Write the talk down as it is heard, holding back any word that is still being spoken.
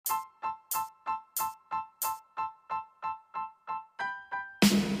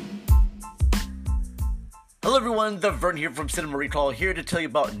Hello everyone, the Vern here from Cinema Recall, here to tell you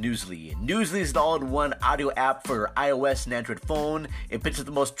about Newsly. Newsly is an all-in-one audio app for iOS and Android phone. It picks up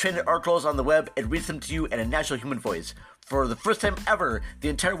the most trending articles on the web and reads them to you in a natural human voice. For the first time ever, the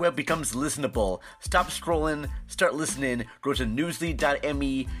entire web becomes listenable. Stop scrolling, start listening, go to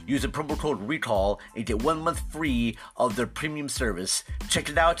newsly.me, use the promo code RECALL, and get 1 month free of their premium service. Check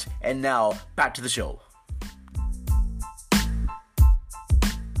it out, and now, back to the show.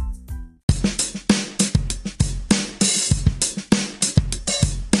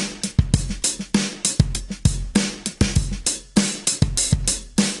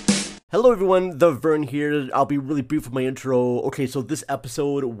 Hello everyone, the Vern here. I'll be really brief with my intro. Okay, so this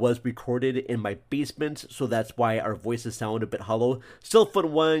episode was recorded in my basement, so that's why our voices sound a bit hollow. Still a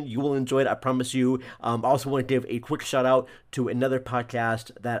fun one, you will enjoy it, I promise you. I also want to give a quick shout out to another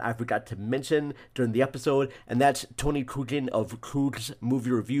podcast that I forgot to mention during the episode, and that's Tony Coogan of Coog's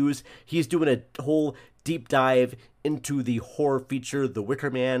Movie Reviews. He's doing a whole deep dive into the horror feature, The Wicker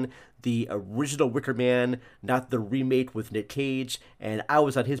Man, the original Wicker Man, not the remake with Nick Cage, and I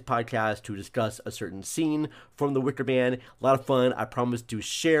was on his podcast to discuss a certain scene from The Wicker Man. A lot of fun. I promise to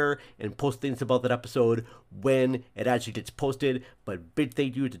share and post things about that episode when it actually gets posted, but big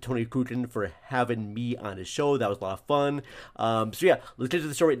thank you to Tony Coogan for having me on his show. That was a lot of fun. So yeah, let's get to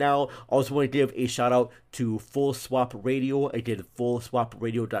the show right now. Also want to give a shout out to Full Swap Radio. I did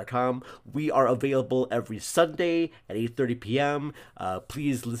fullswapradio.com. We are available every Sunday at 8:30 p.m.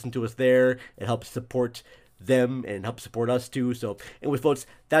 Please listen to us there. It helps support them and help support us too. So anyway, folks,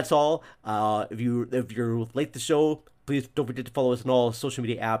 that's all. If you like the show, please don't forget to follow us on all social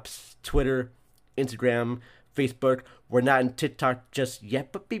media apps: Twitter, Instagram, Facebook. We're not in TikTok just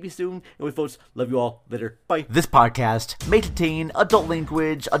yet, but maybe soon. Anyway, folks, love you all. Later. Bye. This podcast may contain adult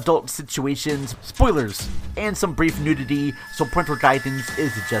language, adult situations, spoilers, and some brief nudity, so parental guidance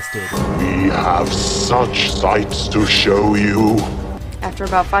is suggested. We have such sights to show you. After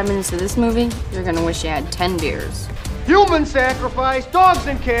about 5 minutes of this movie, you're gonna wish you had 10 beers. Human sacrifice, dogs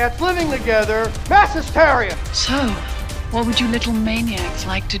and cats living together, mass hysteria. So, what would you little maniacs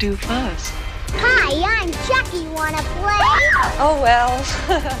like to do first? Hi, I'm Chucky. Wanna play? Oh, well.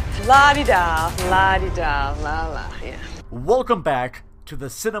 La-di-da, la-di-da, la-la, yeah. Welcome back to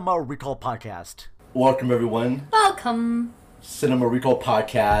the Cinema Recall Podcast. Welcome, everyone. Welcome. Cinema Recall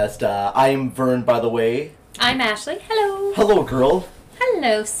Podcast. I am Vern, by the way. I'm Ashley. Hello. Hello, girl.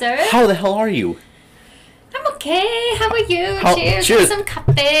 Hello, sir. How the hell are you? I'm okay. How are you? Cheers. Cheers. Some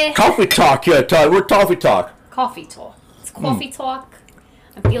coffee. Coffee talk, yeah. We're coffee talk. Coffee talk. It's coffee talk.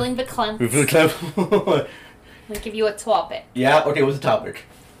 I'm feeling verklempt. You feel clever? I'm going to give you a topic. Yeah? Okay, what's the topic?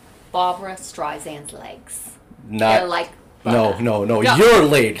 Barbara Streisand's legs. Not. They're like butter. No. Go. Your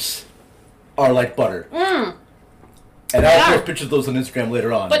legs are like butter. Mmm. And I'll post pictures of those on Instagram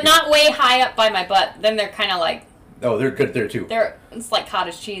later on. But not way high up by my butt. Then they're kind of like... Oh, they're good there, too. It's like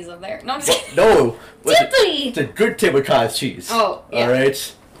cottage cheese up there. No, I'm just kidding. No. Dippy! It's a good type of cottage cheese. Oh, yeah.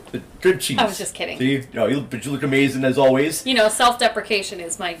 Alright? The good cheese. I was just kidding. See? But you look amazing as always. You know, self-deprecation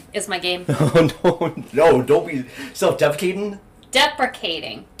is my game. No, don't be self-deprecating.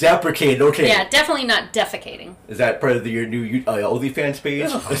 Deprecating. Deprecating, okay. Yeah, definitely not defecating. Is that part of your new OnlyFans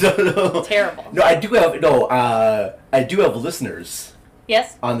page? No. Terrible. No, I do have listeners.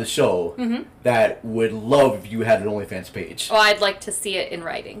 Yes. On the show that would love if you had an OnlyFans page. Well, I'd like to see it in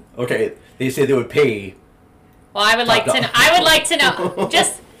writing. Okay, they say they would pay. Well, I would like to know. I would like to know.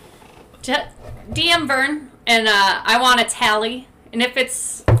 Just DM Vern, and I want a tally. And if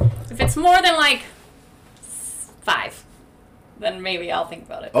it's more than like 5, then maybe I'll think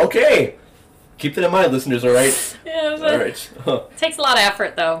about it. Okay, keep that in mind, listeners. All right. Yeah. All right. It takes a lot of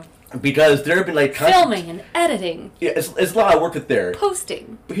effort, though. Because there have been like filming and editing. Yeah, it's a lot of work with there.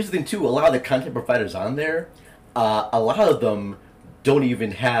 Posting. But here's the thing too: a lot of the content providers on there, a lot of them don't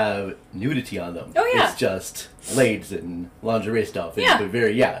even have nudity on them. Oh yeah. It's just legs and lingerie stuff. Yeah.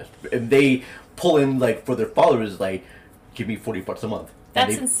 And they pull in like for their followers like, give me $40 a month.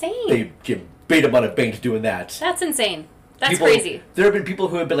 That's insane. They get big amount of banks doing that. That's insane. That's crazy. There have been people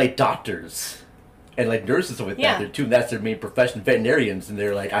who have been like doctors. And like nurses and stuff like that there too, and that's their main profession, veterinarians, and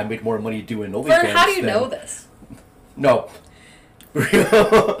they're like, I make more money doing OnlyFans. Vern, how do you know this? No.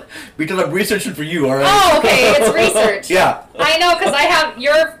 Because I'm researching for you, alright? Oh, okay, it's research. Yeah. I know, because I have,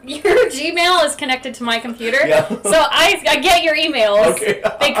 your Gmail is connected to my computer, so I get your emails. Okay.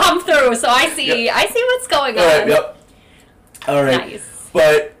 They come through, so I see what's going on. Alright, yep. Alright. Nice.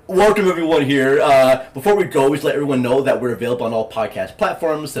 But welcome everyone here. Before we go, we just let everyone know that we're available on all podcast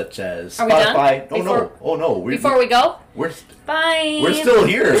platforms such as Spotify. Oh no. Before we go? Bye. We're still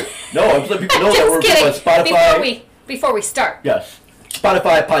here. No, I'm just letting people know that we're available on Spotify. Before we start. Yes.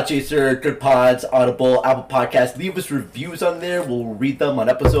 Spotify, Podchaser, Good Pods, Audible, Apple Podcasts. Leave us reviews on there. We'll read them on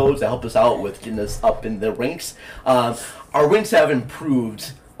episodes to help us out with getting us up in the ranks. Our ranks have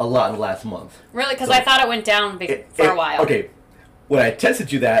improved a lot in the last month. Really? Because I thought it went down for a while. Okay. When I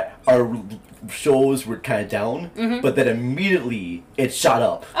texted you that, our shows were kind of down, but then immediately it shot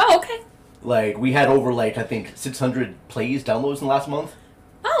up. Oh, okay. Like, we had over, like, I think 600 plays, downloads in the last month.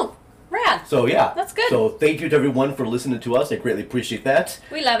 Oh, rad. So, yeah. That's good. So, thank you to everyone for listening to us. I greatly appreciate that.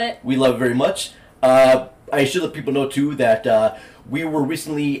 We love it. We love it very much. I should let people know, too, that we were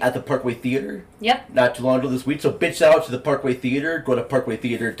recently at the Parkway Theater. Yep. Not too long ago this week. So, big shout out to the Parkway Theater. Go to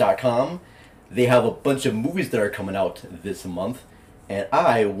parkwaytheater.com. They have a bunch of movies that are coming out this month. And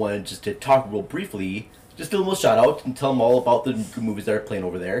I wanted just to talk real briefly, just do a little shout out and tell them all about the movies that are playing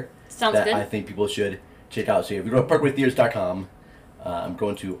over there. Sounds that good. I think people should check out. So if you go to parkwaytheaters.com, I'm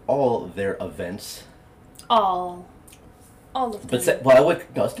going to all their events. All of them. Well,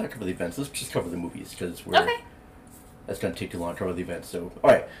 let's not cover the events. Let's just cover the movies because Okay. That's going to take too long to cover the events. So, all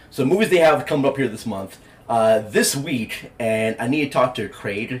right. So movies they have coming up here this month. This week, and I need to talk to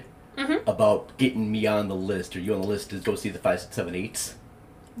Craig about getting me on the list, or you on the list, to go see the 5, 6, 7, 8s.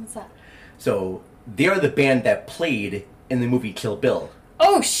 What's that? So they are the band that played in the movie Kill Bill.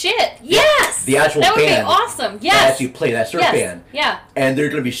 Oh, shit. Yes. The actual that would band. be awesome. Yes. That actually play. That's their band. Yeah. And they're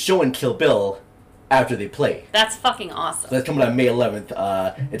going to be showing Kill Bill after they play. That's fucking awesome. So that's coming on May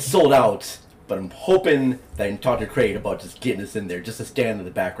 11th. It's sold out, but I'm hoping that I can talk to Craig about just getting us in there, just to stand in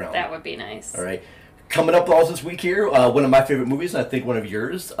the background. That would be nice. All right. Coming up also this week here, one of my favorite movies, and I think one of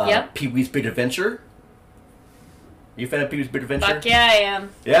yours, Yep. Pee-wee's Big Adventure. Are you a fan of Pee-wee's Big Adventure? Fuck yeah, I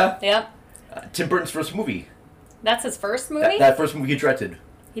am. Yeah? Yep. Tim Burton's first movie. That's his first movie? That first movie he directed.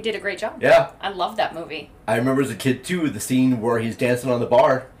 He did a great job. Yeah. I love that movie. I remember as a kid, too, the scene where he's dancing on the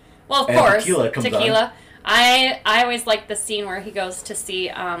bar. Well, of And course. Tequila comes on. I always like the scene where he goes to see,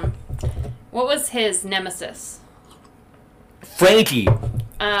 what was his nemesis? Frankie.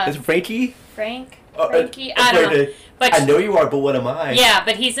 Is it Frankie? Frankie? I don't know. But I know you are, but what am I? yeah,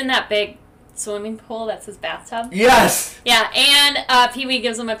 but he's in that big swimming pool. That's his bathtub. Yes! Yeah, and Pee-wee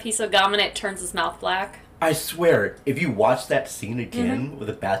gives him a piece of gum and it turns his mouth black. I swear, if you watch that scene again with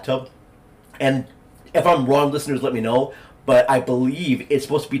a bathtub, and if I'm wrong, listeners, let me know, but I believe it's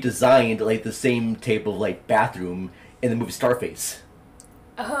supposed to be designed like the same type of like bathroom in the movie Scarface.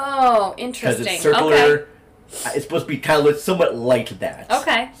 Oh, Because interesting. it's circular. Okay. It's supposed to be kind of somewhat like that.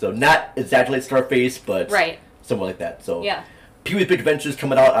 Okay. So not exactly like Scarface, but Right. somewhat like that. So Yeah. Pee-wee's Big Adventure is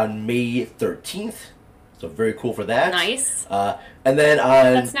coming out on May 13th. So very cool for that. Nice. And then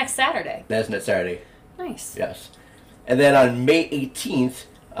on... That's next Saturday. That's next Saturday. Nice. Yes. And then on May 18th,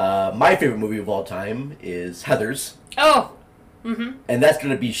 my favorite movie of all time is Heathers. Oh. Mm-hmm. And that's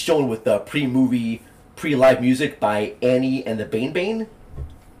going to be shown with the pre-movie, pre-live music by Annie and the Bane Bane.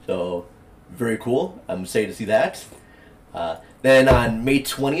 So, very cool. I'm excited to see that. Then on May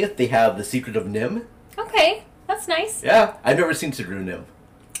 20th, they have The Secret of Nim. Okay. That's nice. Yeah, I've never seen Secret of Nim.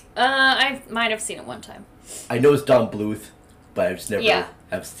 I might have seen it one time. I know it's Don Bluth, but I've just never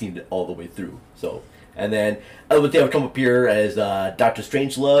have seen it all the way through. So, and then what they have come up here as Doctor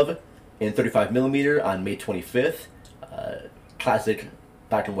Strangelove in 35mm on May 25th. Classic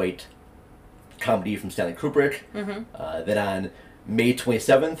black and white comedy from Stanley Kubrick. Mm-hmm. Then on May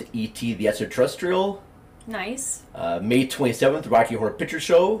 27th, E.T. the Extraterrestrial. Nice. May 27th, Rocky Horror Picture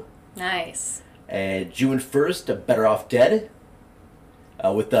Show. Nice. And June 1st, Better Off Dead.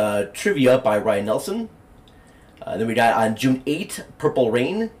 With trivia by Ryan Nelson. Then we got on June 8th, Purple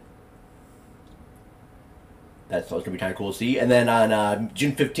Rain. That's going to be kind of cool to see. And then on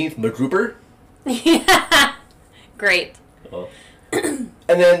June 15th, MacGruber. Yeah. Great. And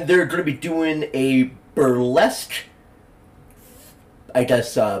then they're going to be doing a burlesque, I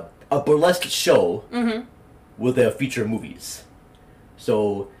guess, a burlesque show with feature movies.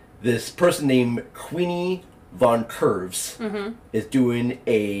 So this person named Queenie Von Curves is doing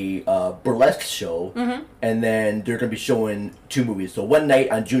a burlesque show, and then they're going to be showing 2 movies. So one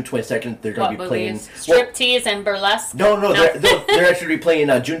night on June 22nd, they're going to be playing... Striptease and burlesque? No. They're actually going to be playing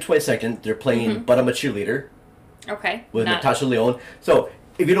on June 22nd. They're playing But I'm a Cheerleader. Okay. With Natasha Lyonne. So,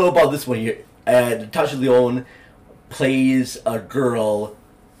 if you know about this one here, Natasha Lyonne plays a girl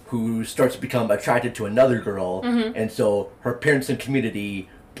who starts to become attracted to another girl, and so her parents and community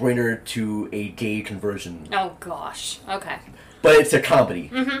bring her to a gay conversion. Oh, gosh. Okay. But it's a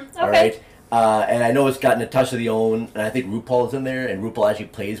comedy. Okay. All right? And I know it's got Natasha Lyonne, and I think RuPaul is in there, and RuPaul actually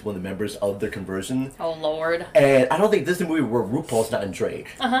plays one of the members of the conversion. Oh, Lord. And I don't think this is a movie where RuPaul's not in drag.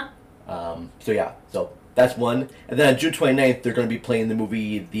 So, yeah. So... that's one. And then on June 29th, they're going to be playing the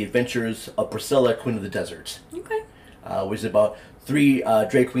movie The Adventures of Priscilla, Queen of the Desert. Okay. which is about 3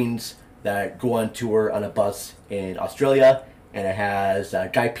 drag queens that go on tour on a bus in Australia, and it has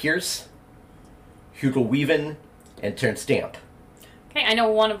Guy Pearce, Hugo Weaving, and Terrence Stamp. Okay, I know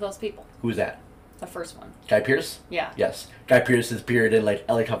one of those people. Who's that? The first one. Guy Pearce? Yeah. Yes. Guy Pearce has appeared in like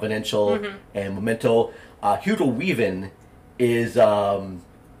LA Confidential and Memento. Hugo Weaving is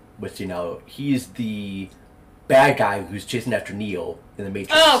let's see now. He's the bad guy who's chasing after Neo in the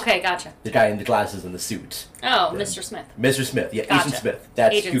Matrix. Oh, okay, gotcha. The guy in the glasses and the suit. Oh, Mr. Smith. Mr. Smith, yeah, Gotcha. Agent Smith.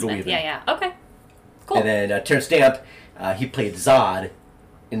 That's Agent Hugo Smith. Weaving. Yeah. Okay. Cool. And then Terrence Stamp, he played Zod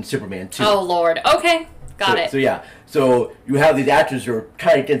in Superman 2. Oh, Lord. Okay. Got it. So yeah, so you have these actors who are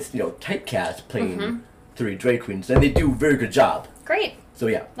kind of against, typecast playing 3 drag queens, and they do a very good job. Great. So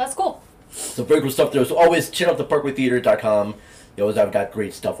yeah. That's cool. So very cool stuff there. So always check out the parkwaytheater.com. They always have got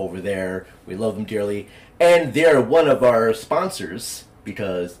great stuff over there. We love them dearly. And they're one of our sponsors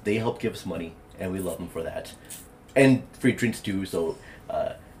because they help give us money, and we love them for that. And free drinks too, so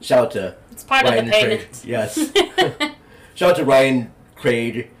shout out to It's part Ryan of the and Craig. payment. Yes. Shout out to Ryan,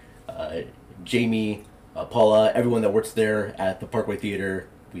 Craig, Jamie, Paula, everyone that works there at the Parkway Theater.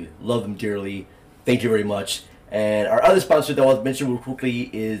 We love them dearly. Thank you very much. And our other sponsor that I'll mention real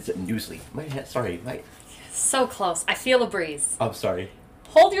quickly is Newsly. So close. I feel a breeze. I'm sorry.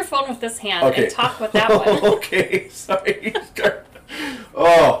 Hold your phone with this hand Okay. and talk with that one. Okay, sorry.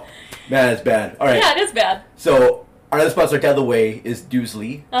 Oh, man, it's bad. All right. Yeah, it is bad. So, our other sponsor out of the way is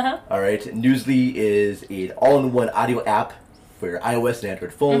Newsly. Uh-huh. All right. Newsly is an all-in-one audio app for your iOS and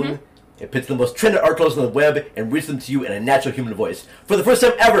Android phone. It picks the most trending articles on the web and reads them to you in a natural human voice. For the first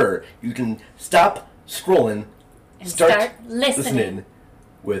time ever, you can stop scrolling And start listening.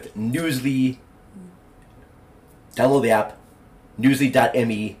 with Newsly. Download the app,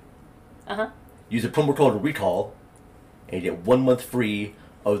 newsly.me. Use the promo code RECALL, and you get 1 month free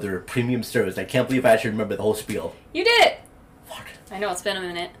of their premium service. I can't believe I actually remember the whole spiel. You did it. Fuck. I know it's been a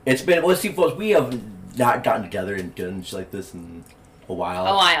minute. It's been, well, see, folks, we have not gotten together and done shit like this in a while.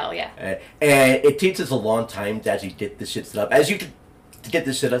 A while, yeah. And it takes us a long time to actually get this shit set up. As you can, to get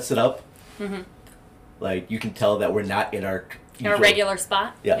this shit set up, like, you can tell that we're not in our Our regular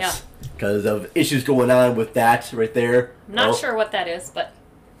spot? Yes. Because of issues going on with that right there. I'm not sure what that is, but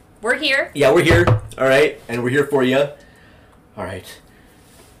we're here. Yeah, we're here. All right. And we're here for you. All right.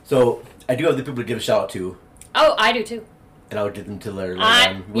 So, I do have the people to give a shout out to. Oh, I do too. And I'll give them to their...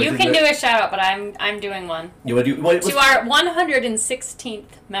 You can do a shout out, but I'm doing one. You want to do... To our 116th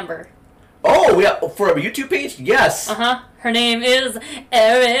member. Oh, yeah. For our YouTube page? Yes. Her name is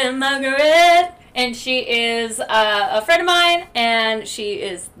Erin Margaret. And she is a friend of mine, and she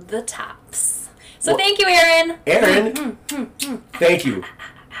is the tops. So thank you, Erin. Erin, thank you.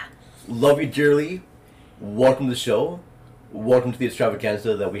 Love you dearly. Welcome to the show. Welcome to the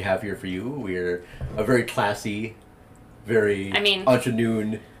extravaganza that we have here for you. We're a very classy, very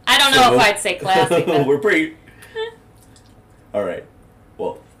afternoon. I don't know if I'd say classy. We're pretty... All right.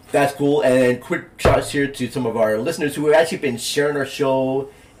 Well, that's cool. And quick shots here to some of our listeners who have actually been sharing our show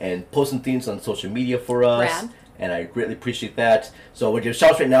and posting things on social media for us. Rad. And I greatly appreciate that. So we'll give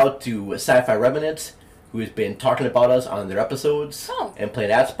shouts right now to Sci-Fi Remnant, who has been talking about us on their episodes and playing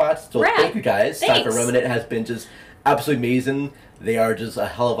ad spots. So thank you guys. Thanks. Sci-Fi Remnant has been just absolutely amazing. They are just a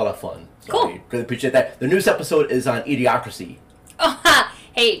hell of a lot of fun. So Cool. I really appreciate that. The newest episode is on Idiocracy.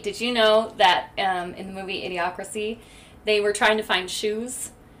 Hey, did you know that in the movie Idiocracy, they were trying to find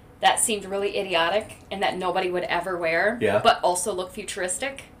shoes that seemed really idiotic and that nobody would ever wear, but also look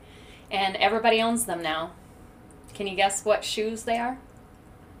futuristic? And everybody owns them now. Can you guess what shoes they are?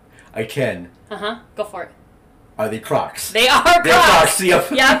 I can. Go for it. Are they Crocs? They are Crocs. They're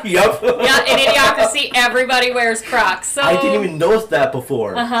Crocs. Yep. Yep. Yep. Yeah, in Idiocracy, everybody wears Crocs. So I didn't even notice that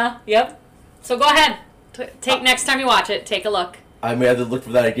before. Yep. So go ahead. Take next time you watch it, take a look. I may have to look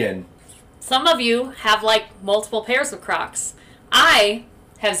for that again. Some of you have like multiple pairs of Crocs. I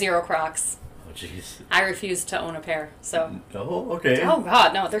have 0 Crocs. Oh, jeez. I refuse to own a pair. So. Oh, okay. Oh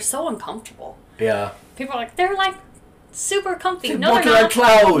God, no! They're so uncomfortable. Yeah. People are like, they're like super comfy. They're No, they're walking on not.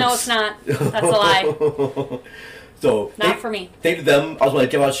 clouds. No, it's not. That's a lie. So Not for me. Thank you to them. I also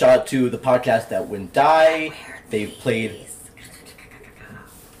want to give out a shout out to the podcast that Wouldn't Die. They've played.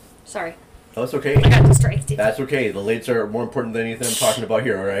 Sorry. Oh, it's okay. I got distracted. That's okay. The lights are more important than anything I'm talking about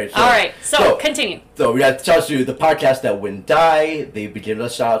here, all right? All right. So continue. So we got shout out to the podcast that Wouldn't Die. They've been giving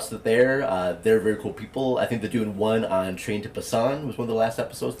us shout outs there. They're very cool people. I think they're doing one on Train to Busan. Was one of the last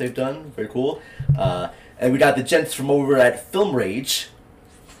episodes they've done. Very cool. And we got the gents from over at Film Rage.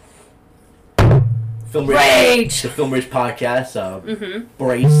 Rage! The Film Rage podcast.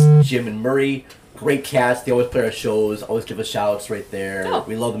 Bryce, Jim, and Murray. Great cast. They always play our shows. Always give us shout outs right there. Oh.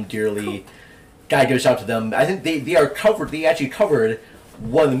 We love them dearly. gotta give a shout out to them. I think they are covered. They actually covered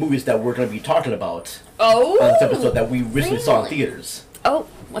one of the movies that we're going to be talking about on this episode that we recently saw in theaters. Oh,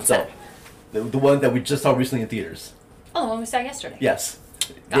 what's that? The one that we just saw recently in theaters. Oh, the one we saw yesterday. Yes.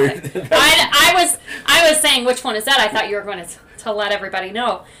 Got it. I was saying which one is that. I thought you were going to let everybody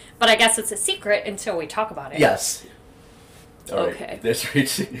know, but I guess it's a secret until we talk about it. Yes. All right. Okay. That's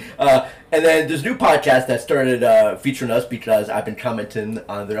right. And then there's a new podcast that started featuring us because I've been commenting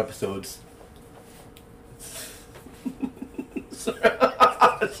on their episodes. Sorry.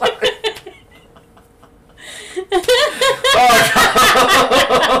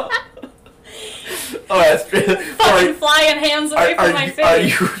 Oh, that's fucking flying hands away from my face. Are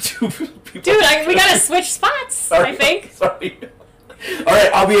YouTube people? Dude, we gotta switch spots, I think. Sorry.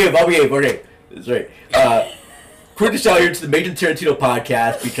 Alright, I'll behave. Okay. That's right. Quick shout out here to the Major Tarantino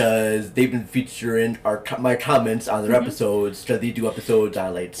podcast because they've been featuring my comments on their episodes. Because they do episodes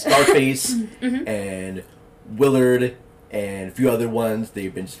on like Scarface and Willard and a few other ones.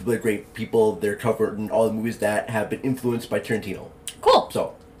 They've been just really great people. They're covering all the movies that have been influenced by Tarantino. Cool.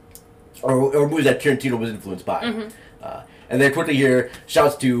 So, or movies that Tarantino was influenced by. And then quickly here,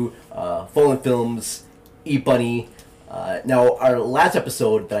 shouts to Fallen Films, E-Bunny. Now, our last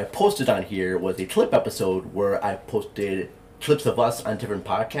episode that I posted on here was a clip episode where I posted clips of us on different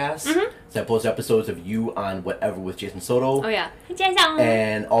podcasts. So I posted episodes of you on Whatever with Jason Soto. Oh, yeah.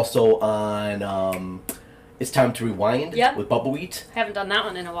 And also on It's Time to Rewind with Bubbleweed. Haven't done that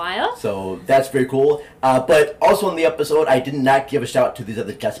one in a while. So that's very cool. But also in the episode, I did not give a shout to these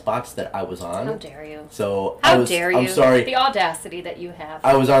other guest spots that I was on. How dare you? So How dare you? I'm sorry. The audacity that you have.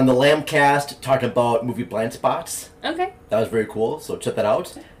 I was on the Lambcast talking about movie blind spots. Okay. That was very cool. So check that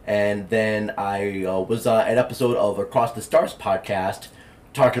out. And then I was on an episode of Across the Stars podcast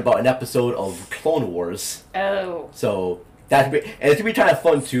talking about an episode of Clone Wars. Oh. So that's and it's gonna be kind of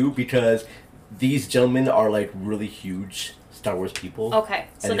fun too because these gentlemen are like really huge Star Wars people. Okay,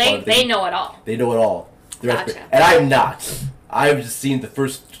 so and they know it all. They know it all. Gotcha. And I am not. I've just seen the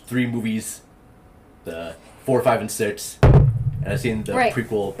first 3 movies, the 4, 5, and 6, and I've seen the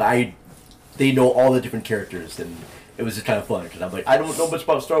prequel. But they know all the different characters, and it was just kind of fun because I'm like, I don't know much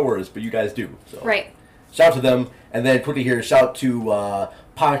about Star Wars, but you guys do. So right. Shout out to them, and then quickly here, shout out to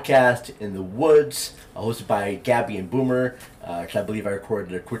Podcast in the Woods, hosted by Gabby and Boomer. Because I believe I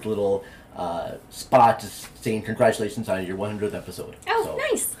recorded a quick little spot just saying congratulations on your 100th episode. Oh, so,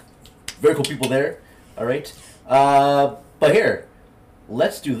 nice. Very cool people there. All right. But here,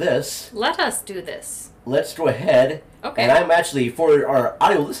 let's do this. Let us do this. Let's go ahead. Okay. And I'm actually, for our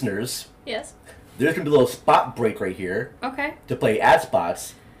audio listeners, yes, there's going to be a little spot break right here. Okay. To play ad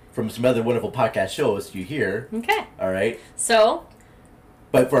spots from some other wonderful podcast shows you hear. Okay. All right. So.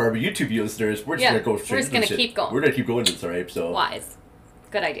 But for our YouTube listeners, we're just going to go straight We're just going to keep going. We're going to keep going to this, all right? So. Wise.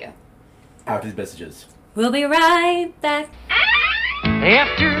 Good idea. After these messages. We'll be right back.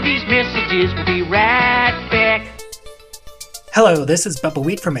 After these messages, we'll be right back. Hello, this is Bubba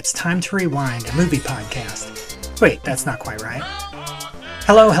Wheat from It's Time to Rewind, a movie podcast. Wait, that's not quite right.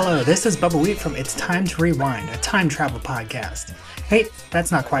 Hello, this is Bubba Wheat from It's Time to Rewind, a time travel podcast. Wait,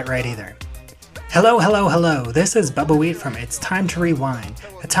 that's not quite right either. Hello, this is Bubba Wheat from It's Time to Rewind,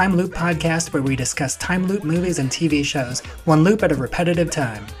 a time loop podcast where we discuss time loop movies and TV shows, one loop at a repetitive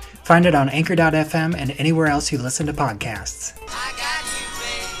time. Find it on Anchor.fm and anywhere else you listen to podcasts.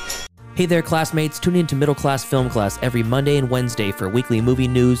 Hey there, classmates. Tune in to Middle Class Film Class every Monday and Wednesday for weekly movie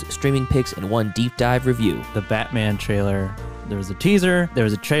news, streaming picks, and one deep dive review. The Batman trailer. There was a teaser, there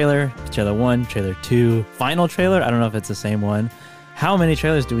was a trailer 1, trailer 2, final trailer. I don't know if it's the same one. How many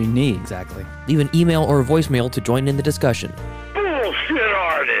trailers do we need? Exactly. Leave an email or voicemail to join in the discussion. Bullshit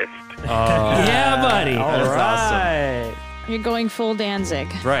artist! Yeah, buddy. All right. Awesome. You're going full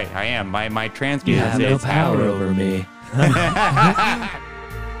Danzig. Right, I am. My trans You have no power over me.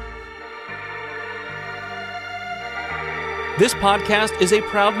 This podcast is a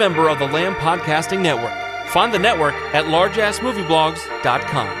proud member of the Lamb Podcasting Network. Find the network at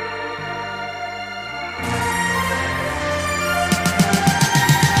largeassmovieblogs.com.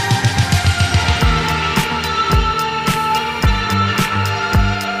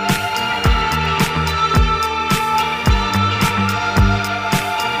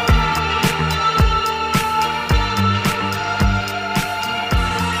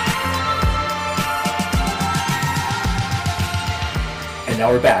 Now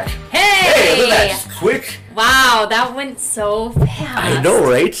we're back. Hey! Look at that. Quick. Wow, that went so fast. I know,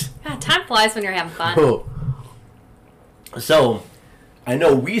 right? God, time flies when you're having fun. Oh. So, I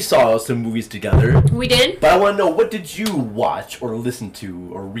know we saw some movies together. We did? But I want to know, what did you watch or listen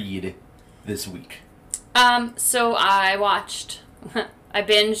to or read this week? So I watched I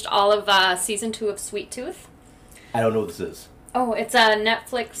binged all of season 2 of Sweet Tooth. I don't know what this is. Oh, it's a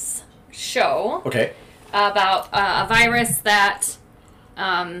Netflix show. Okay. About a virus that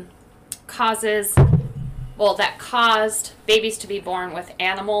caused babies to be born with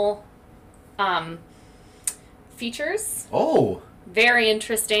animal features. Oh. Very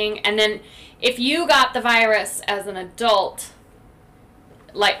interesting. And then if you got the virus as an adult,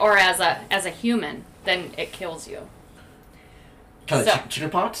 or as a human, then it kills you. Kind of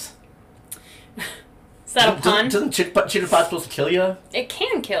chickenpox? Is that a pun? Doesn't chickenpox supposed to kill you? It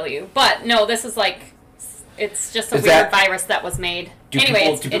can kill you, but no, this is it's just a Is weird that- virus that was made. Do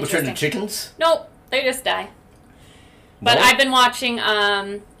Anyway, people turn into interesting. chickens? Nope, they just die. But No? I've been watching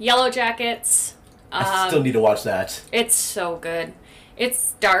Yellow Jackets. I still need to watch that. It's so good.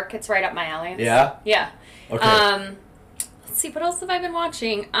 It's dark. It's right up my alley. Yeah? Yeah. Okay. Let's see, what else have I been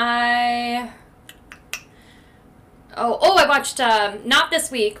watching? I watched, not this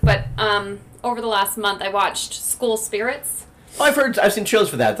week, but over the last month, I watched School Spirits. Oh, I've seen trailers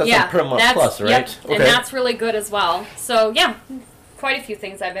for that. That's on Paramount Plus, right? Yep, Okay. and that's really good as well. So, yeah, quite a few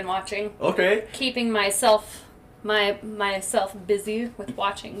things I've been watching. Okay. Keeping myself busy with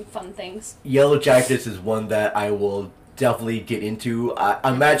watching fun things. Yellow Jackets is one that I will definitely get into.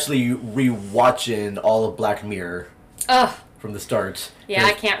 I'm actually rewatching all of Black Mirror. Ugh. From the start. Yeah,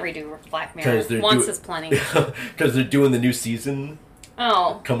 I can't redo Black Mirror. Once is plenty. Because they're doing the new season.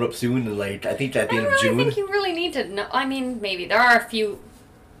 Oh. Coming up soon, and I think at the end of I June. think you really need to know. I mean, maybe there are a few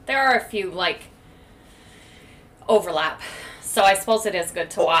overlap. So I suppose it is good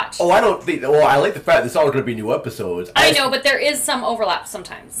to watch. Oh, I don't think. Well, I like the fact there's always going to be new episodes. I know, but there is some overlap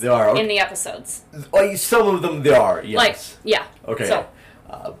sometimes. There are in the episodes. Some of them there are. Yes. Yeah. Okay. So.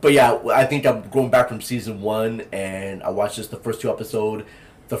 But yeah, I think I'm going back from season 1, and I watched just the first 2 episodes.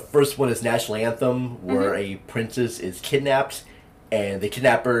 The first one is National Anthem, where a princess is kidnapped, and the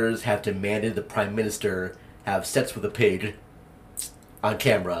kidnappers have demanded the prime minister have sex with a pig on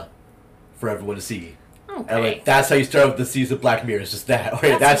camera for everyone to see. Okay. And that's how you start with the season of Black Mirror. It's just that.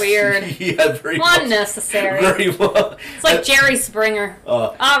 Okay, that's weird. Yeah, very unnecessary. Very well. It's like Jerry Springer.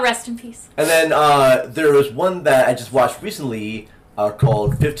 Rest in peace. And then there was one that I just watched recently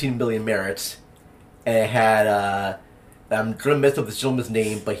called 15 Million Merits, and it had I'm gonna mess up this gentleman's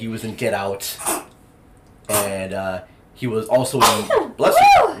name, but he was in Get Out, and he was also in Bless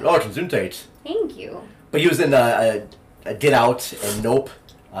You. Oh, Gesundheit. Thank you. But he was in Get Out and Nope.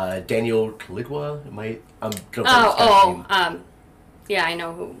 Daniel Caligula, I'm gonna yeah, I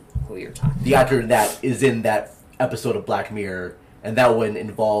know who you're talking about. The actor that is in that episode of Black Mirror, and that one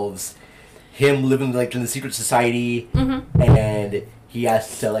involves him living in the secret society, and he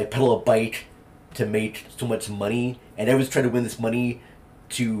has to pedal a bike to make so much money, and everyone's trying to win this money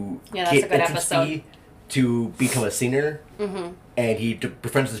to get entrance fee to become a singer, and he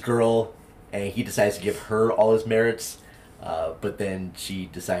befriends this girl, and he decides to give her all his merits. But then she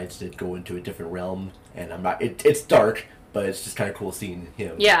decides to go into a different realm, and it's dark, but it's just kind of cool seeing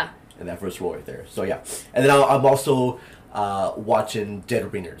him. Yeah. In that first role right there. So yeah, and then I'm also watching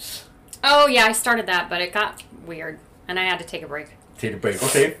Dead Ringers. Oh yeah, I started that, but it got weird, and I had to take a break.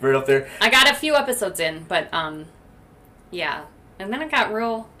 Okay, right up there. I got a few episodes in, but yeah, and then it got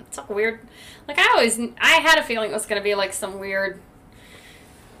it's like weird. I had a feeling it was gonna be some weird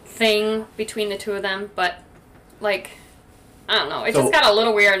thing between the two of them, but I don't know. It just got a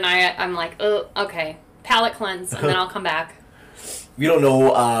little weird, and I'm like, oh, okay, palate cleanse, and then I'll come back. If you don't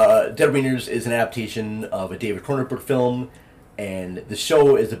know, Dead Ringers is an adaptation of a David Cronenberg film, and the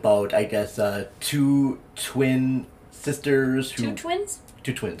show is about, I guess, 2 twin sisters who... 2 twins?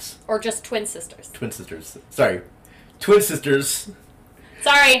 2 twins. Or just twin sisters? Twin sisters. Sorry. Twin sisters.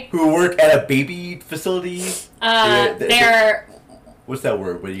 Sorry. Who work at a baby facility. They're... What's that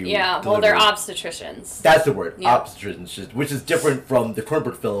word? Where you they're obstetricians. That's the word, yeah. Obstetricians, which is different from the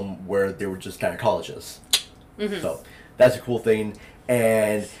Cronenberg film where they were just gynecologists. So that's a cool thing.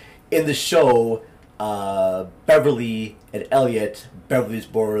 And in the show, Beverly and Elliot, Beverly's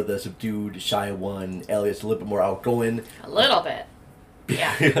more the subdued, shy one. Elliot's a little bit more outgoing. A little bit.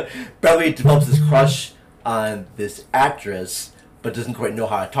 Yeah. Beverly develops this crush on this actress, but doesn't quite know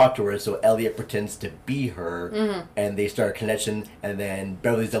how to talk to her, so Elliot pretends to be her, and they start a connection, and then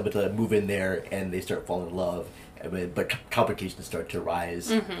Beverly's able to move in there, and they start falling in love. But complications start to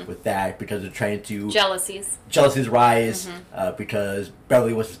rise with that, because they're trying to... Jealousies rise, because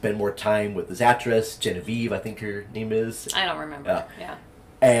Beverly wants to spend more time with this actress, Genevieve, I think her name is. I don't remember, yeah.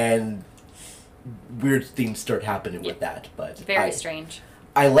 And weird things start happening with that, but... Very strange.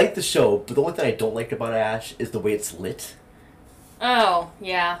 I like the show, but the only thing I don't like about Ash is the way it's lit. Oh,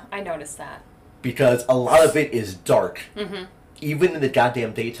 yeah, I noticed that. Because a lot of it is dark. even in the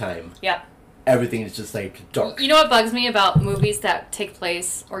goddamn daytime, Yep. everything is just like dark. You know what bugs me about movies that take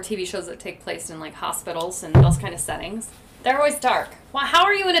place, or TV shows that take place in like hospitals and those kind of settings? They're always dark. Well, how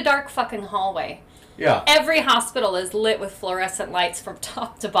are you in a dark fucking hallway? Yeah. Every hospital is lit with fluorescent lights from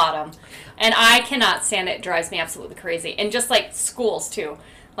top to bottom. And I cannot stand it. It drives me absolutely crazy. And just like schools too.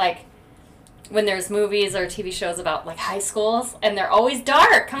 Like when there's movies or TV shows about like high schools and they're always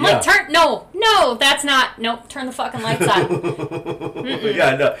dark. I'm like, no, that's not, nope, turn the fucking lights on.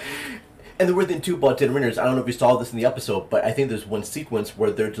 Yeah, no. And the weird thing too about Dead Ringers, I don't know if you saw this in the episode, but I think there's one sequence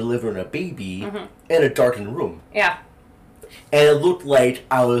where they're delivering a baby in a darkened room. Yeah. And it looked like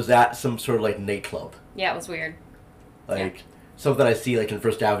I was at some sort of like nightclub. Yeah, it was weird. Like something I see like in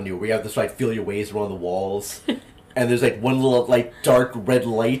First Avenue where you have to like feel your ways around the walls. And there's like one little like dark red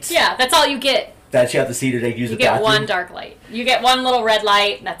light. Yeah, that's all you get. That you have to see to like use the bathroom. You get one dark light. You get one little red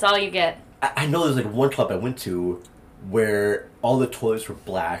light, that's all you get. I know there's like one club I went to where all the toilets were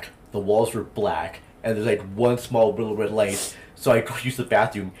black, the walls were black, and there's like one small little red light. So I go use the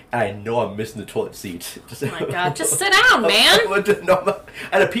bathroom, and I know I'm missing the toilet seat. Oh my god, just sit down, man. I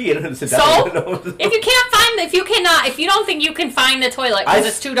had to pee. I didn't have to sit down. So, if you don't think you can find the toilet because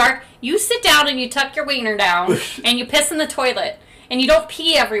it's too dark, you sit down and you tuck your wiener down, and you piss in the toilet, and you don't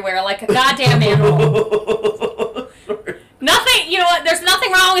pee everywhere like a goddamn animal. Nothing, you know what, there's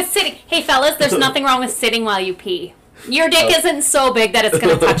nothing wrong with sitting. Hey fellas, there's nothing wrong with sitting while you pee. Your dick isn't so big that it's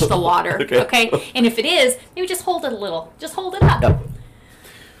going to touch the water, okay? And if it is, maybe just hold it a little. Just hold it up. Yep.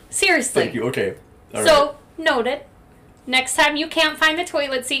 Seriously. Thank you, okay. All so, right. noted. Next time you can't find the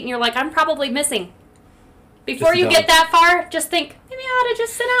toilet seat and you're like, I'm probably missing. Before you get that far, just think, maybe I ought to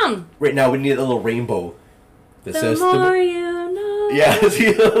just sit down. Right now, we need a little rainbow. That the more you know. Yeah.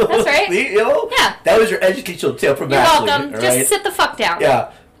 That's right. See, you know? Yeah. That was your educational tip from You're Ashley. welcome. All Just right? sit the fuck down.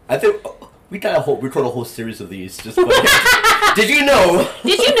 Yeah. I think we record a whole series of these. Just Did you know?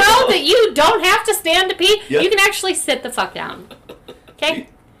 Did you know that you don't have to stand to pee? Yep. You can actually sit the fuck down. Okay?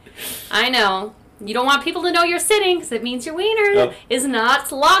 I know. You don't want people to know you're sitting because it means your wiener is not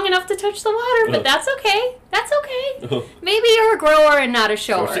long enough to touch the water, but that's okay. That's okay. Maybe you're a grower and not a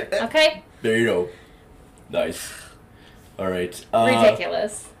shower. Okay? There you go. Nice. All right.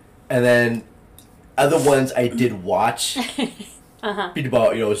 Ridiculous. And then other ones I did watch. Beat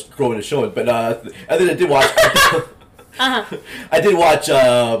about, growing and showing, but and then I did watch. I did watch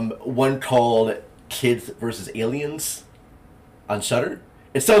one called Kids vs. Aliens on Shudder.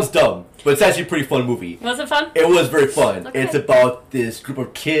 It sounds dumb, but it's actually a pretty fun movie. Was it fun? It was very fun. Okay. It's about this group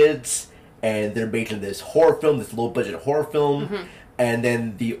of kids, and they're making this horror film, this low-budget horror film, and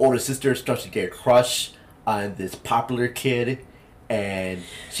then the older sister starts to get a crush on this popular kid, and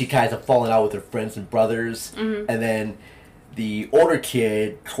she kind of falling out with her friends and brothers, and then the older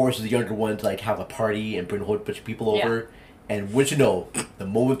kid forces the younger one to like have a party and bring a whole bunch of people over, and what you know, the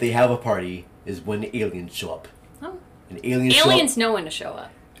moment they have a party is when the aliens show up. Oh. And aliens know when to show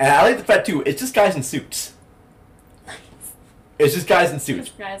up. And I like the fact too, it's just guys in suits. It's just guys in suits.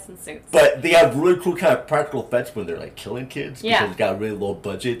 Just guys in suits. But they have really cool kind of practical effects when they're like killing kids. Yeah. Because it's got a really low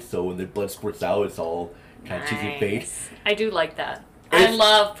budget, so when their blood squirts out, it's all kind of cheesy fake. I do like that. I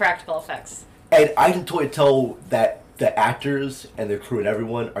love practical effects. And I can totally tell that the actors and the crew and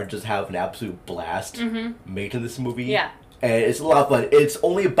everyone are just having an absolute blast making this movie. Yeah. And it's a lot of fun. It's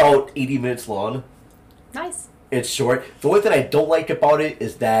only about 80 minutes long. Nice. It's short. The only thing I don't like about it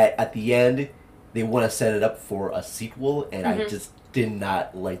is that at the end, they want to set it up for a sequel, and I just did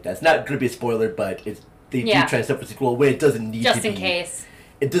not like that. It's not going to be a spoiler, but they do try to set up a sequel when it doesn't need to be. Just in case.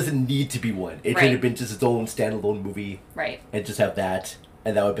 It doesn't need to be one. It could have been just its own standalone movie. Right. And just have that,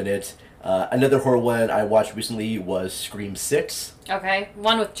 and that would have been it. Another horror one I watched recently was Scream 6. Okay.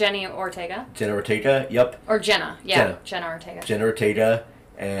 One with Jenny Ortega. Jenna Ortega, yep. Or Jenna. Yeah, Jenna Ortega. Jenna Ortega,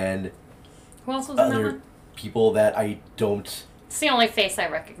 and who else was in that one? People that I don't... It's the only face I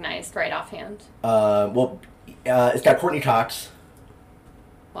recognized right offhand. It's got Courtney Cox.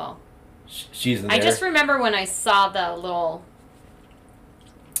 Well, she's in there. I just remember when I saw the little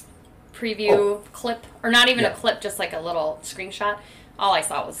preview clip, or not even a clip, just like a little screenshot. All I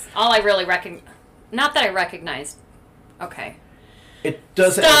saw was, all I really not that I recognized. Okay. It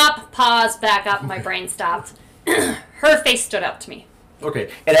doesn't... Stop, pause, back up, my brain stopped. Her face stood out to me.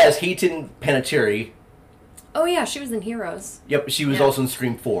 Okay. It has Hayden Panettiere. Oh yeah, she was in Heroes. Yep, she was also in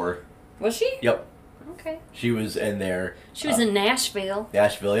Scream 4. Was she? Yep. Okay. She was in there. She was in Nashville.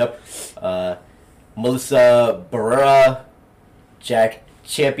 Nashville, yep. Melissa Barrera, Jack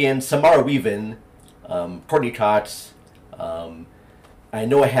Champion, Samara Weaving, Courtney Cox. I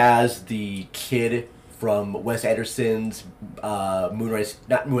know it has the kid from Wes Anderson's not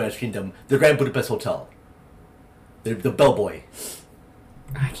Moonrise Kingdom, The Grand Budapest Hotel. the bellboy.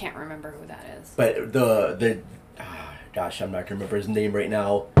 I can't remember who that is. But gosh, I'm not gonna remember his name right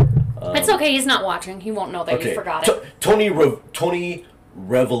now. It's okay. He's not watching. He won't know that you forgot it. Tony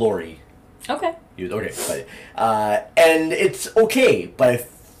Revolori. Okay. Okay, and it's okay, but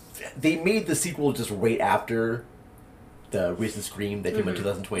they made the sequel just right after the recent Scream that came out in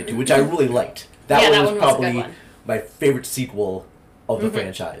 2022, which I really liked. That one was probably my favorite sequel of the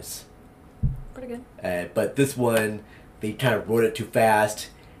franchise. Pretty good. But this one, they kind of wrote it too fast,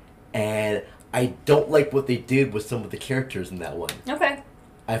 and I don't like what they did with some of the characters in that one. Okay.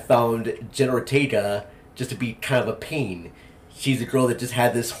 I found Jenna Ortega just to be kind of a pain. She's a girl that just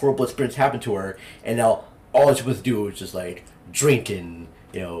had this horrible experience happen to her, and now all she was to do was just like drink and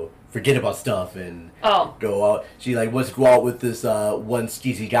forget about stuff and go out. She wants to go out with this one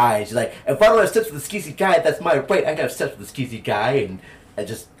skeezy guy. She's like, if I don't have sex with a skeezy guy, that's my right. I can have sex with a skeezy guy, and I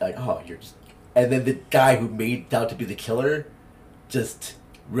just you're just. And then the guy who made out to be the killer, just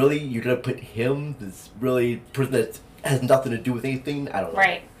really you're gonna put him, this really person that has nothing to do with anything. I don't know.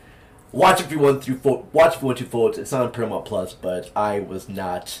 Right. Watch if you want to vote. It's not on Paramount Plus, but I was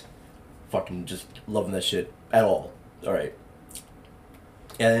not fucking just loving that shit at all. All right.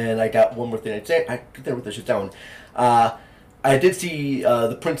 And I got one more thing I'd say. I gotta write that shit down. I did see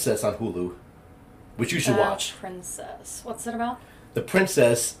The Princess on Hulu, which you should watch. Princess. What's it about? The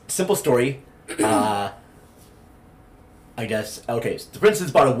Princess. Simple story. I guess. Okay. So The Princess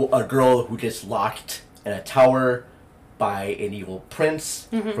is about a girl who gets locked in a tower by an evil prince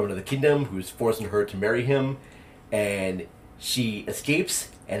from another kingdom who's forcing her to marry him, and she escapes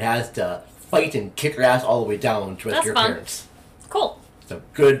and has to fight and kick her ass all the way down to rescue her parents. Cool. So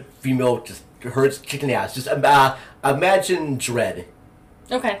good female, just her kicking ass. Just imagine Dread.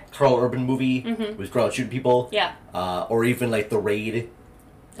 Okay. Carl Urban movie with girls shooting people. Yeah. Or even like The Raid,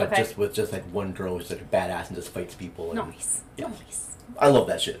 but Okay. just with like one girl who's like a badass and just fights people. And, Nice. Nice. I love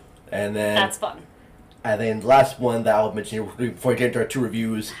that shit. And then That's fun. And then the last one that I'll mention here before we get into our 2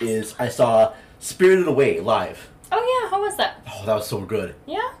 reviews is I saw Spirited Away live. Oh yeah, how was that? Oh, that was so good.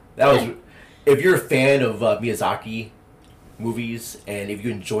 Yeah. That was. If you're a fan of Miyazaki movies and if you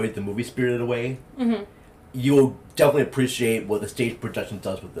enjoyed the movie Spirited Away, you'll definitely appreciate what the stage production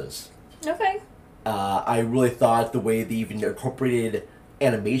does with this. Okay. I really thought the way they even incorporated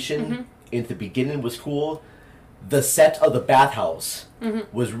animation into the beginning was cool. The set of the bathhouse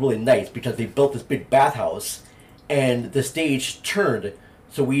was really nice because they built this big bathhouse and the stage turned,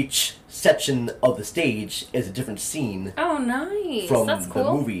 so each section of the stage is a different scene. Oh, nice. From That's the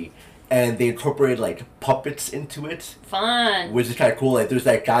cool. movie. And they incorporated like puppets into it. Fun. Which is kind of cool. Like there's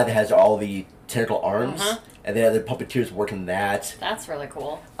that guy that has all the tentacle arms, and they had the puppeteers working that. That's really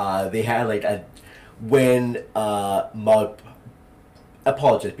cool. They had like I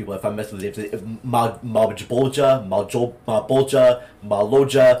apologize, people, if I mess with the names.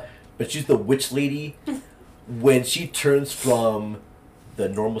 Maloja, but she's the witch lady. When she turns from the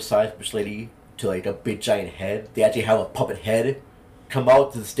normal sized witch lady to like a big giant head, they actually have a puppet head come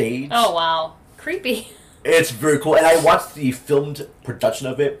out to the stage. Oh wow, creepy. It's very cool, and I watched the filmed production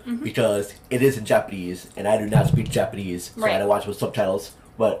of it because it is in Japanese, and I do not speak Japanese, so I had to watch it with subtitles.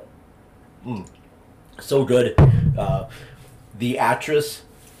 But so good. The actress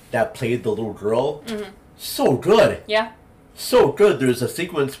that played the little girl, so good. Yeah. So good. There's a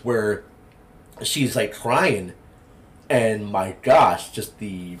sequence where she's like crying, and my gosh, just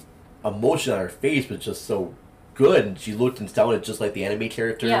the emotion on her face was just so good, and she looked and sounded just like the anime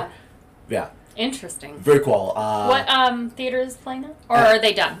character. Yeah. Yeah. Interesting. Very cool. What theater is playing that? Or are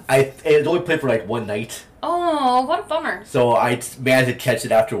they done? It only played for like one night. Oh, what a bummer. So I managed to catch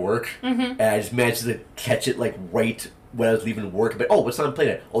it after work, and I just managed to catch it like right when I was leaving work. But what's on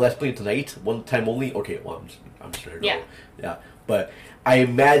playing it? Oh, that's playing tonight, one time only. Okay, well I'm just ready to go. Yeah. But I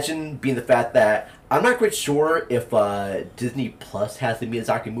imagine being the fact that I'm not quite sure if Disney Plus has the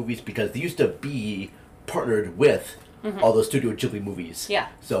Miyazaki movies because they used to be partnered with all those Studio Ghibli movies. Yeah.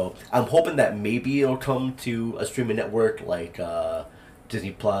 So I'm hoping that maybe it'll come to a streaming network like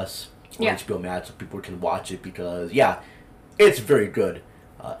Disney Plus or HBO Max so people can watch it because, it's very good.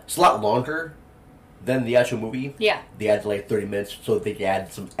 It's a lot longer than the actual movie. Yeah. They added like 30 minutes so they could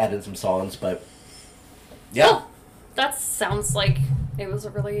add in some songs, but yeah. Cool. That sounds like it was a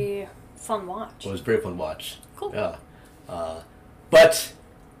really fun watch. It was a very fun watch. Cool. Yeah. But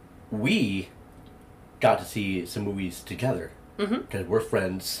we got to see some movies together because we're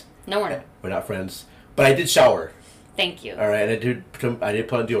friends. No, we're not. We're not friends. But I did shower. Thank you. All right, and I did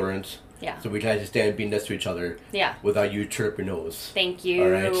put on deodorant. Yeah. So we can just stand and be next to each other. Yeah. Without you chirp your nose. Thank you. All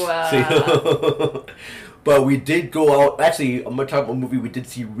right. But we did go out. Actually, I'm going to talk about a movie we did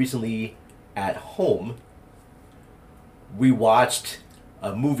see recently at home. we watched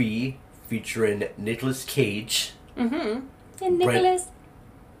a movie featuring Nicolas Cage. Mm-hmm. And Nicholas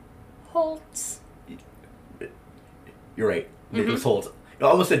Holtz. You're right. Nicholas Holt. I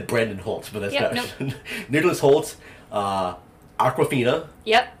almost said Brandon Holt, but that's not. Nope. Nicholas Holt, Aquafina.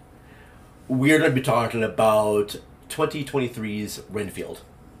 Yep. We're going to be talking about 2023's Renfield.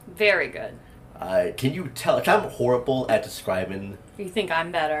 Very good. Can you tell? I'm horrible at describing. You think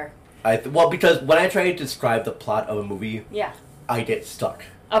I'm better? Well, because when I try to describe the plot of a movie, Yeah. I get stuck.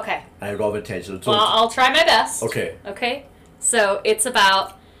 Okay. And I go off attention. So Well, I'll try my best. Okay. Okay. So it's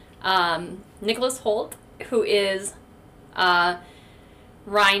about Nicholas Holt, who is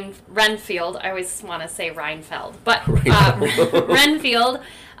Renfield. I always want to say Reinfeld, but Renfield.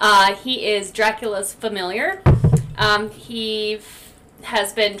 He is Dracula's familiar. He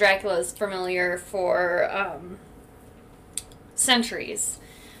has been Dracula's familiar for centuries.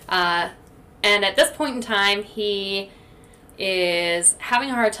 And at this point in time, he is having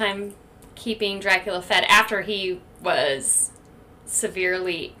a hard time keeping Dracula fed after he was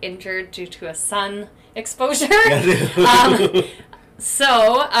severely injured due to a sun exposure.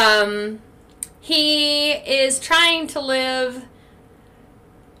 So he is trying to live.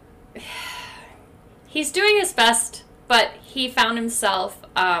 He's doing his best, but he found himself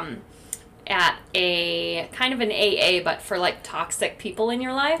at a kind of an AA, but for like toxic people in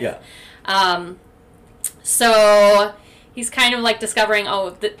your life. Yeah. So he's kind of like discovering,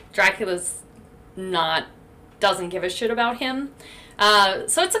 that Dracula's doesn't give a shit about him.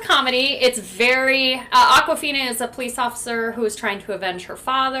 So it's a comedy. It's very... Aquafina is a police officer who is trying to avenge her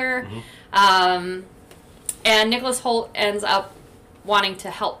father. And Nicholas Holt ends up wanting to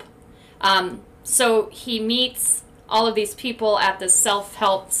help. So he meets all of these people at this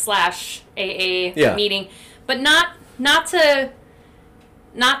self-help / AA meeting. But not to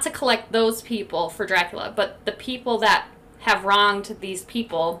collect those people for Dracula, but the people that have wronged these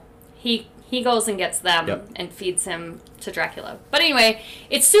people, he goes and gets them and feeds him to Dracula. But anyway,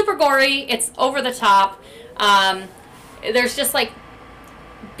 it's super gory. It's over the top. There's just like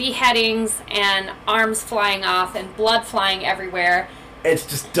beheadings and arms flying off and blood flying everywhere. It's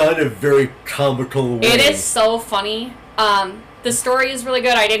just done in a very comical way. It is so funny. The story is really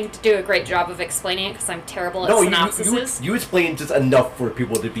good. I didn't do a great job of explaining it because I'm terrible at synopsises. You explained just enough for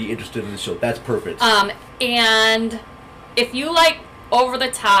people to be interested in the show. That's perfect. And if you like over the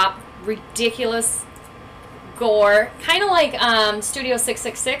top, ridiculous gore, kind of like Studio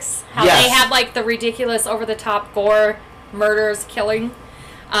 666, how they have like the ridiculous over the top gore, murders, killing.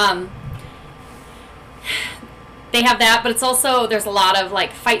 They have that, but it's also there's a lot of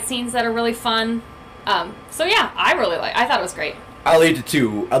like fight scenes that are really fun. So yeah, I thought it was great. I liked it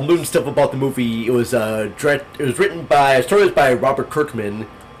too. I'm learning stuff about the movie. It was started by Robert Kirkman,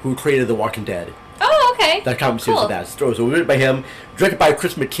 who created The Walking Dead. Oh, okay. That comic series of that. So it was written by him, directed by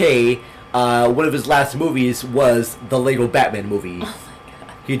Chris McKay. One of his last movies was the Lego Batman movie. Oh my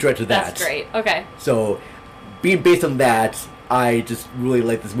god. He directed that. That's great. Okay. So, being based on that, I just really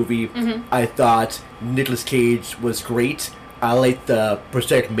liked this movie. Mm-hmm. I thought Nicolas Cage was great. I liked the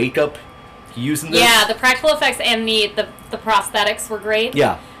prosthetic makeup he used in this. Yeah, the practical effects and the prosthetics were great.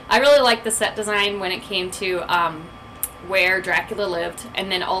 Yeah. I really liked the set design when it came to where Dracula lived,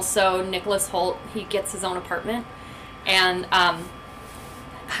 and then also Nicholas Holt, he gets his own apartment, and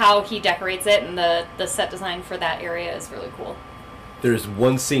how he decorates it, and the set design for that area is really cool. There's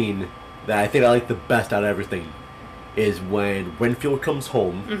one scene that I think I like the best out of everything, is when Renfield comes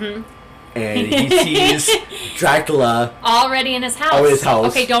home, and he sees Dracula already in his house. Already in his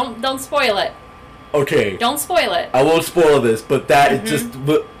house. Okay, don't spoil it. Okay. Don't spoil it. I won't spoil this, but that is just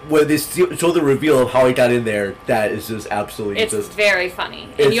when they show the reveal of how he got in there. That is just absolutely. It's just very funny,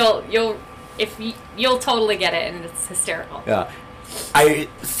 and you'll totally get it, and it's hysterical. Yeah, I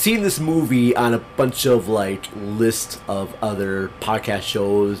seen this movie on a bunch of like lists of other podcast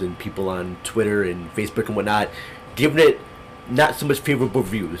shows and people on Twitter and Facebook and whatnot, giving it not so much favorable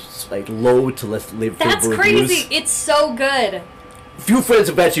reviews, like low to less favorable reviews. That's crazy. It's so good. Few friends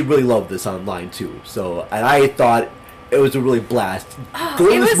have actually really loved this online too. So, and I thought it was a really blast.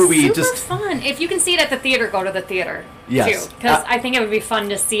 It was super fun. If you can see it at the theater, go to the theater. Yes, too, because I think it would be fun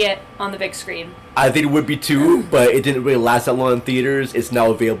to see it on the big screen. I think it would be too, but it didn't really last that long in theaters. It's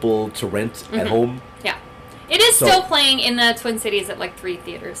now available to rent at home. Yeah, it is still playing in the Twin Cities at like 3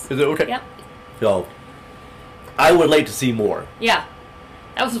 theaters. Is it okay? Yep. So, I would like to see more. Yeah,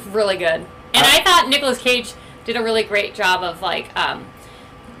 that was really good, and I thought Nicolas Cage did a really great job of like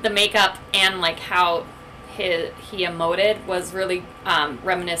the makeup and like how he emoted was really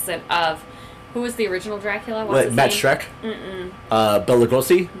reminiscent of who was the original Dracula? What's his Matt name? Schreck? Mm-mm. Bela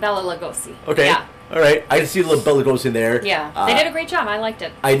Lugosi? Bela Lugosi. Okay. Yeah. All right, I can see a little Bela Lugosi in there. Yeah, they did a great job. I liked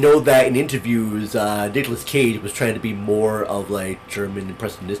it. I know that in interviews, Nicolas Cage was trying to be more of like German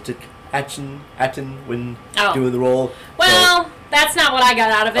impressionistic action when doing the role. Well, that's not what I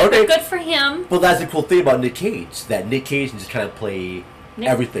got out of it, but good for him. Well, that's the cool thing about Nick Cage, that Nick Cage can just kind of play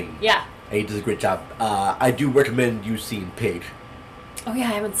everything. Yeah. And he does a great job. I do recommend you seeing Pig. Oh yeah,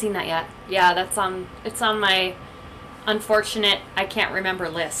 I haven't seen that yet. Yeah, it's on my unfortunate I can't remember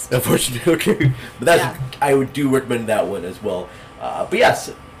list. Unfortunate, okay. But I would do recommend that one as well. But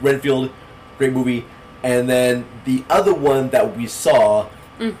yes, Renfield, great movie. And then the other one that we saw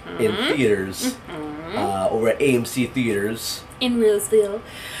in theaters, over at AMC Theaters. In Roseville.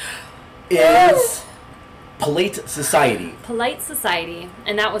 Is Polite Society. Polite Society.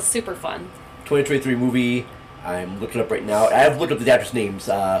 And that was super fun. 2023 movie. I'm looking up right now. I have looked up the actors' names.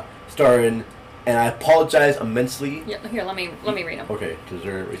 Starring, and I apologize immensely. Yeah, here, let me read them. Okay, because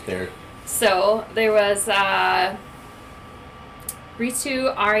they're right there. So there was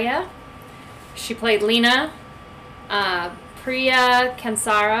Ritu Arya. She played Lena. Priya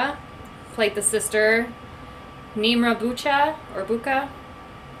Kansara played the sister. Nimra Buka.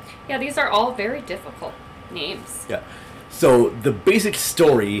 Yeah, these are all very difficult names. Yeah. So the basic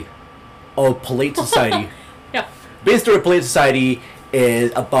story of Polite Society. Yeah. Basic story of Polite Society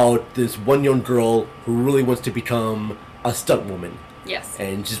is about this one young girl who really wants to become a stunt woman. Yes.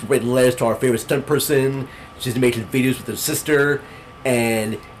 And she's writing letters to our favorite stunt person. She's making videos with her sister,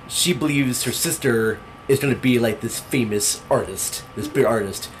 and she believes her sister is going to be like this famous artist, this big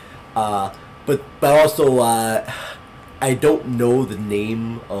artist. But also, I don't know the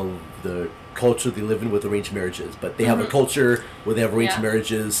name of the culture they live in with arranged marriages, but they have a culture where they have arranged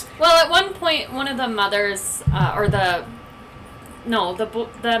marriages. Well, at one point, one of the mothers, the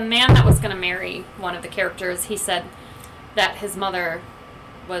man that was going to marry one of the characters, he said that his mother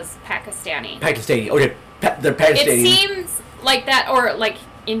was Pakistani. Okay, they're Pakistani. It seems like that, or like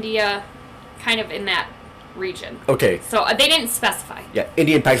India, kind of in that region. Okay. So they didn't specify. Yeah,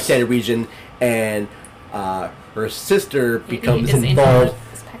 Indian Pakistani region, and her sister becomes Is involved.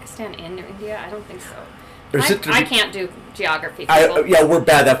 Is Pakistan in India? I don't think so. Her sister I can't do geography. People. Yeah, we're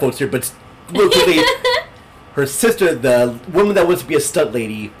bad at folks here, but real quickly, her sister, the woman that wants to be a stunt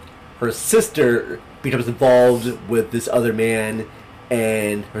lady, her sister becomes involved with this other man,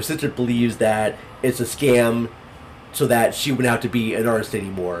 and her sister believes that it's a scam so that she wouldn't have to be an artist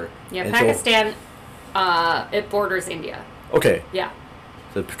anymore. Yeah, and Pakistan, it borders India. Okay. Yeah.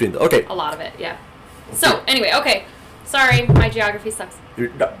 So between okay. A lot of it, yeah. So, anyway, okay. Sorry, my geography sucks.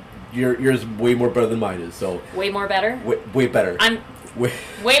 Yours way more better than mine is, so. Way more better? Way better. I'm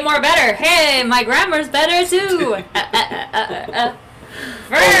way more better. Hey, my grammar's better too. Oh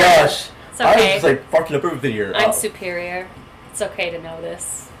gosh. It's okay. I was just like fucking up everything here. I'm superior. It's okay to know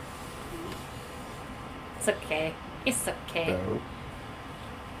this. It's okay. It's okay.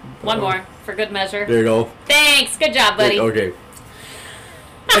 One more, for good measure. There you go. Thanks. Good job, buddy. Okay.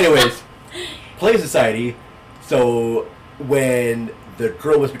 Anyways, Play Society. So when the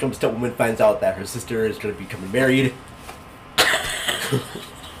girl who becomes a stunt woman finds out that her sister is going to be becoming married.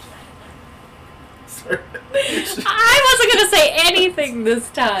 Sorry. I wasn't going to say anything this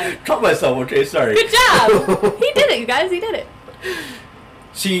time. Caught myself. Okay, sorry. Good job. He did it, you guys. He did it.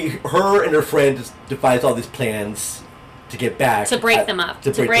 Her and her friend just devise all these plans to get back. To break them up.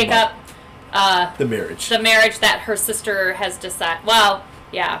 To break up the marriage. The marriage that her sister has decided. Well,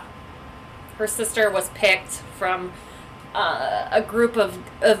 yeah. Her sister was picked from a group of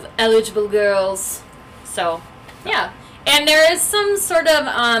eligible girls. So, yeah. And there is some sort of...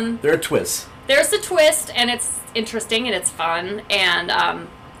 there are twists. There's a twist, and it's interesting, and it's fun, and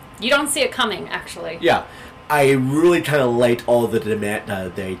you don't see it coming, actually. Yeah. I really kind of liked all the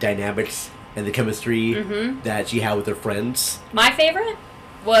dynamics and the chemistry that she had with her friends. My favorite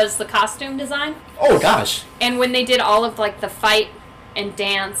was the costume design. Oh, gosh. And when they did all of, like, the fight and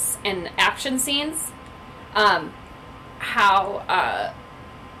dance and action scenes, how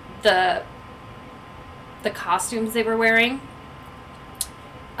the costumes they were wearing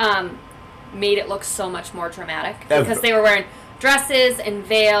made it look so much more dramatic. Because they were wearing dresses and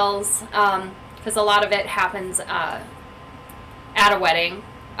veils, because a lot of it happens at a wedding.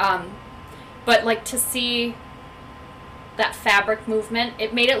 But, like, to see that fabric movement,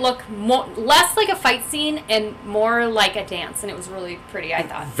 it made it look less like a fight scene and more like a dance, and it was really pretty, I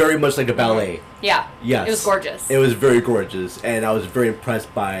thought. Very much like a ballet. Yeah. Yes. It was gorgeous. It was very gorgeous, and I was very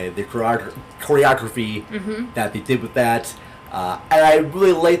impressed by the choreography that they did with that. And I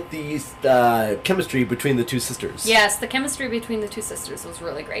really liked the chemistry between the two sisters. Yes, the chemistry between the two sisters was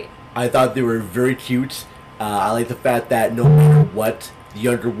really great. I thought they were very cute. I like the fact that no matter what, the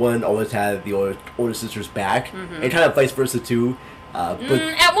younger one always had the older sister's back, and kind of vice versa too. But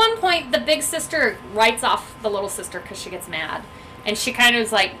at one point, the big sister writes off the little sister because she gets mad, and she kind of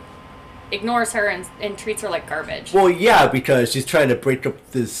is like ignores her and treats her like garbage. Well, yeah, because she's trying to break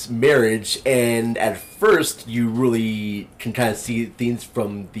up this marriage, and at first you really can kind of see things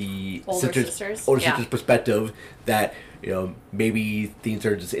from the older sister's perspective that, you know, maybe things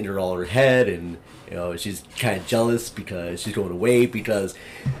are just in her all her head, and, you know, she's kind of jealous because she's going away because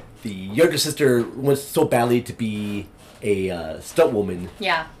the younger sister wants so badly to be a stunt woman.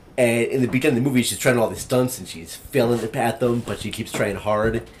 Yeah. And in the beginning of the movie, she's trying all these stunts and she's failing at them, but she keeps trying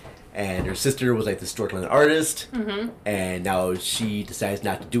hard. And her sister was like the storyline artist, and now she decides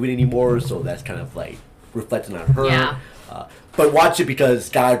not to do it anymore, so that's kind of like reflecting on her. Yeah. But watch it because it's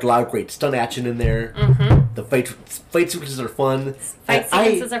got a lot of great stunt action in there. The fight sequences are fun. Fight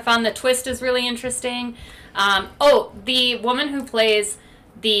sequences are fun. The twist is really interesting. The woman who plays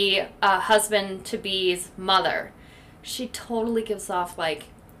the husband-to-be's mother, she totally gives off like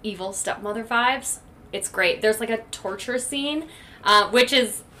evil stepmother vibes. It's great. There's like a torture scene, which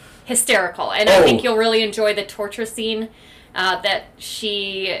is hysterical, and I think you'll really enjoy the torture scene that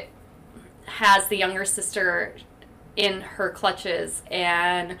she has the younger sister in her clutches,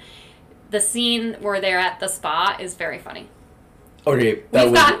 and the scene where they're at the spa is very funny. Okay,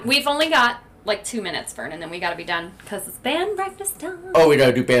 we've only got like 2 minutes, Vern, and then we got to be done because it's band practice time. Oh, we got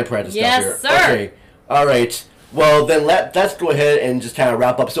to do band practice stuff here. Yes, sir. Okay, all right. Well, then let's go ahead and just kind of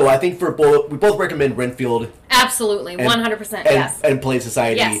wrap up. So I think we both recommend Renfield. Absolutely, 100%, yes. And Police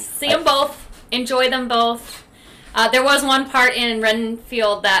Society. Yes, see them both. Enjoy them both. There was one part in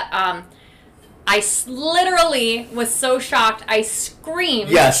Renfield that I literally was so shocked. I screamed.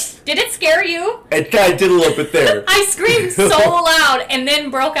 Yes. Did it scare you? It kind of did a little bit there. I screamed so loud and then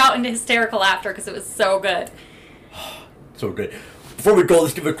broke out into hysterical laughter because it was so good. So good. Before we go,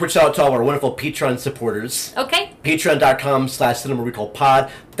 let's give a quick shout out to all our wonderful Patreon supporters. Okay.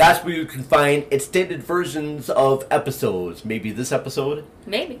 Patreon.com/CinemaRecallPod. That's where you can find extended versions of episodes. Maybe this episode.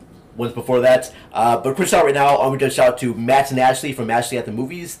 Maybe. Ones before that. But a quick shout out right now. I'm going to shout out to Matt and Ashley from Ashley at the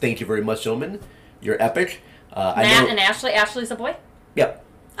Movies. Thank you very much, gentlemen. You're epic. Matt and Ashley. Ashley's a boy? Yep.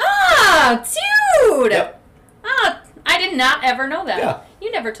 Ah, dude! Yep. Ah, I did not ever know that. Yeah.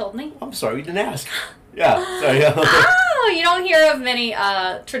 You never told me. I'm sorry, you didn't ask. Yeah. Sorry. Oh, you don't hear of many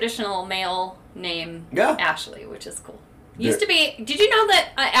traditional male name Ashley, which is cool. Used to be. Did you know that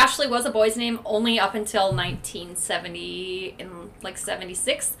Ashley was a boy's name only up until 1970 and like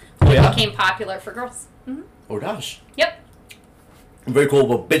 76 when it became popular for girls? Mm-hmm. Oh gosh. Yep. Very cool.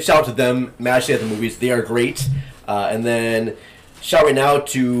 Well, big shout out to them, Ashley at the Movies. They are great. And then shout right now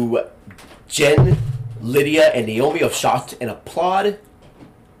to Jen, Lydia, and Naomi of Shocked and Applaud.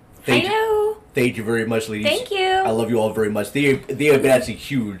 Hello. Thank you very much, ladies. Thank you. I love you all very much. They have been actually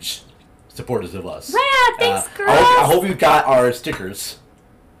huge supporters of us. Rad, thanks, girls. I hope you got our stickers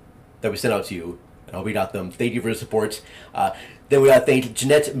that we sent out to you. I hope you got them. Thank you for the support. Then we got to thank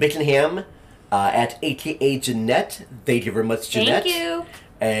Jeanette Mickenham at AKA Jeanette. Thank you very much, Jeanette. Thank you.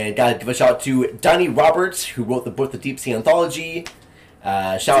 And got to give a shout out to Donnie Roberts, who wrote the book The Deep Sea Anthology.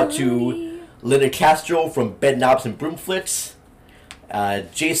 Shout out to Linda Castro from Bed Knobs and Broomflicks.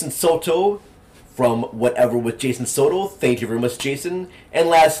 Jason Soto from Whatever with Jason Soto. Thank you very much, Jason. And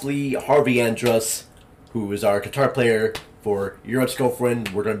lastly, Harvey Andrus, who is our guitar player for Your Ex-Girlfriend.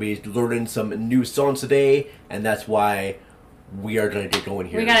 We're going to be learning some new songs today, and that's why we are going to get going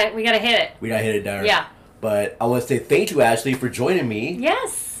here. We gotta hit it. We gotta hit it there. Yeah. But I want to say thank you, Ashley, for joining me.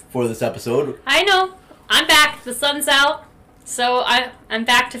 Yes. For this episode. I know. I'm back. The sun's out, so I'm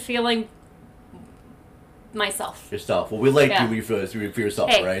back to feeling myself. Yourself. Well, we like you for yourself,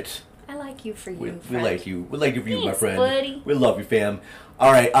 hey, right? I like you for you. We like you. We like you for you, my friend. Buddy. We love you, fam. All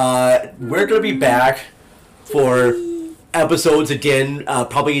right. We're gonna be back for episodes again,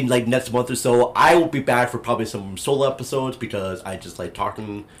 probably in like next month or so. I will be back for probably some solo episodes because I just like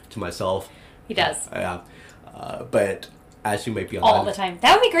talking to myself. He does. Yeah. But Ashley might be on all the time.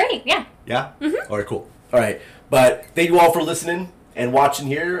 That would be great. Yeah. Yeah. All right. Cool. All right. But thank you all for listening and watching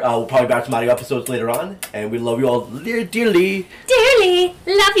here. We'll probably be back to my episodes later on, and we love you all dearly. Dearly,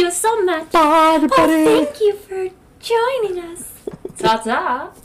 love you so much. Bye, everybody. Oh, thank you for joining us. Ta-ta.